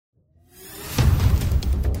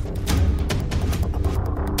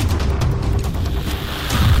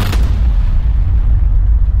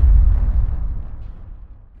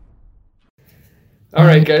All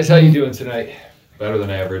right, guys, how you doing tonight? Better than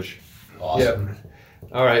average. Awesome. Yep.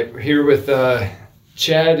 All right, we're here with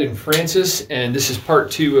Chad and Francis, and this is part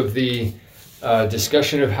 2 of the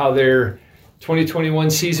discussion of how their 2021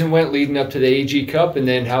 season went leading up to the AG Cup, and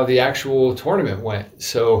then how the actual tournament went.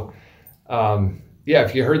 So,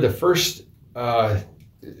 if you heard the first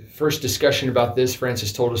discussion about this,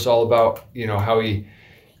 Francis told us all about how he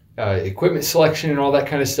equipment selection and all that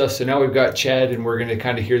kind of stuff. So now we've got Chad, and we're going to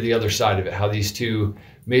kind of hear the other side of it, how these two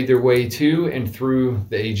made their way to and through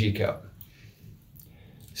the AG Cup.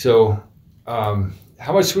 So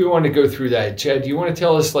how much do we want to go through that? Chad, do you want to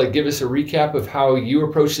tell us, give us a recap of how you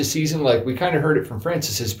approached the season? We kind of heard it from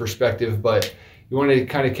Francis's perspective, but you want to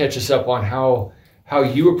kind of catch us up on how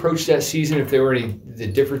you approached that season, if there were any the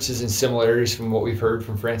differences and similarities from what we've heard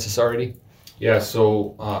from Francis already? Yeah,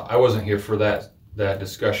 so I wasn't here for that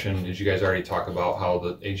discussion. Did you guys already talk about how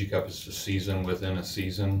the AG Cup is a season within a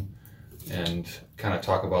season and kind of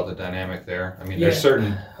talk about the dynamic there? I mean, there's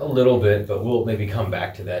certain... A little bit, but we'll maybe come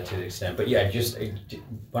back to that to the extent. But yeah, just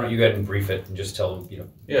why don't you go ahead and brief it and just tell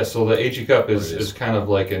them, Yeah, so the AG Cup is kind of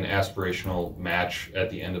like an aspirational match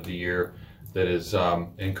at the end of the year that is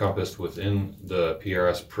encompassed within the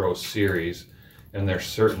PRS Pro Series, and there's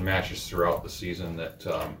certain matches throughout the season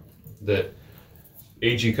that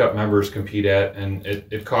AG Cup members compete at, and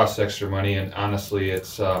it costs extra money, and honestly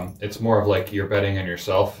it's more of like you're betting on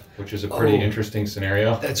yourself, which is a pretty interesting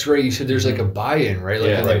scenario. That's right. You said there's like a buy-in, right?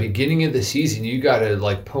 At the beginning of the season, you got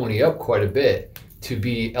to pony up quite a bit to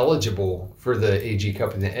be eligible for the AG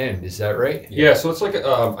Cup in the end. Is that right? Yeah, so it's like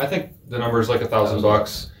I think the number is like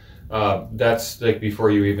 $1,000. That's before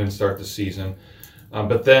you even start the season,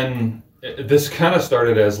 but then this kind of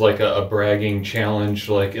started as a bragging challenge,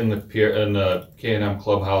 in the K&M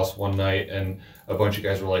clubhouse one night, and a bunch of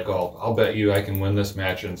guys were like, "Oh, I'll bet you I can win this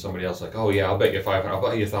match," and somebody else "Oh yeah, I'll bet you 500, I'll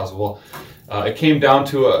bet you 1,000." Well, it came down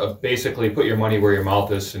to a basically put your money where your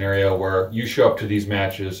mouth is scenario, where you show up to these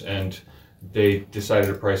matches and they decided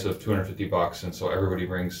a price of $250, and so everybody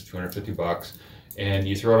brings $250. And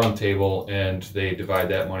you throw it on the table, and they divide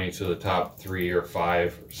that money to the top 3 or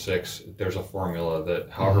 5 or 6. There's a formula that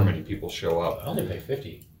however many people show up. I only pay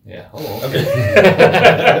 $50. Yeah. Oh,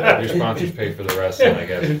 okay. Your sponsors pay for the rest, then, I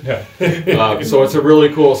guess. So it's a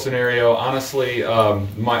really cool scenario. Honestly,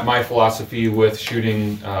 my philosophy with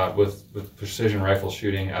shooting, with precision rifle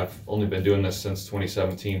shooting, I've only been doing this since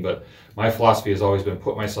 2017, but my philosophy has always been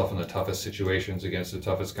put myself in the toughest situations against the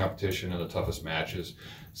toughest competition and the toughest matches,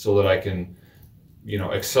 so that I can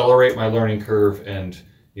accelerate my learning curve, and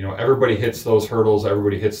everybody hits those hurdles,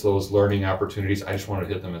 everybody hits those learning opportunities. I just want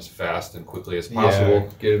to hit them as fast and quickly as possible.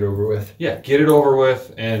 Get it over with. Yeah, get it over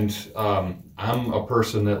with. And I'm a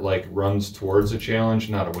person that runs towards a challenge,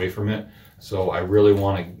 not away from it. So I really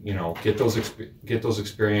want to get those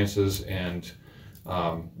experiences and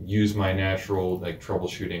use my natural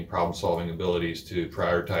troubleshooting, problem solving abilities to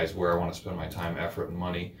prioritize where I want to spend my time, effort, and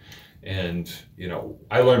money. And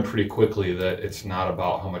I learned pretty quickly that it's not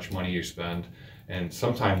about how much money you spend, and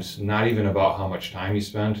sometimes not even about how much time you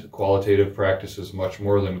spend. Qualitative practice is much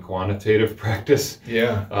more than quantitative practice.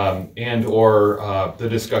 Yeah. Or the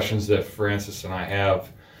discussions that Francis and I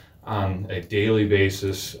have on a daily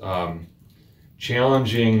basis,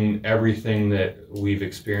 challenging everything that we've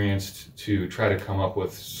experienced to try to come up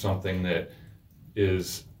with something that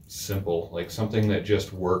is simple, something that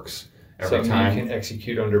just works every time. You can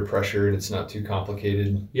execute under pressure and it's not too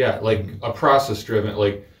complicated. Yeah, a process driven.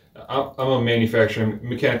 I'm a manufacturer,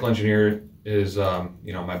 mechanical engineer is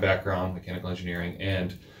my background, mechanical engineering,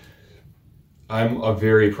 and I'm a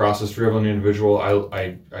very process driven individual.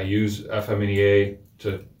 I use FMEA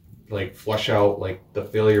to flush out the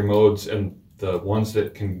failure modes and the ones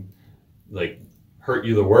that can hurt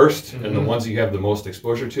you the worst, and the ones that you have the most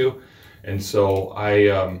exposure to. And so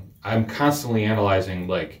I'm constantly analyzing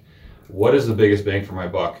what is the biggest bang for my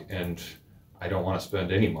buck, and I don't want to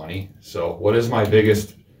spend any money. So what is my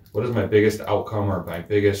biggest outcome or my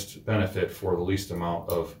biggest benefit for the least amount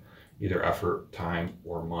of either effort, time,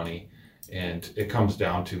 or money? And it comes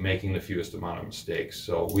down to making the fewest amount of mistakes.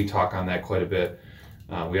 So we talk on that quite a bit.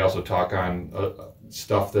 We also talk on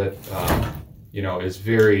stuff that is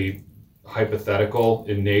very hypothetical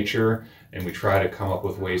in nature, and we try to come up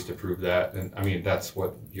with ways to prove that. And I mean, that's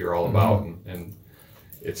what you're all about. And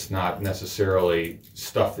it's not necessarily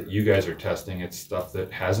stuff that you guys are testing. It's stuff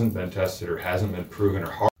that hasn't been tested or hasn't been proven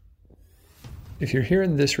or hard. If you're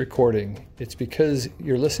hearing this recording, it's because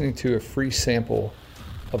you're listening to a free sample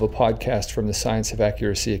of a podcast from the Science of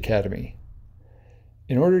Accuracy Academy.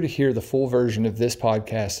 In order to hear the full version of this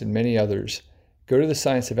podcast and many others, go to the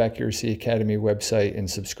Science of Accuracy Academy website and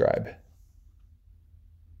subscribe.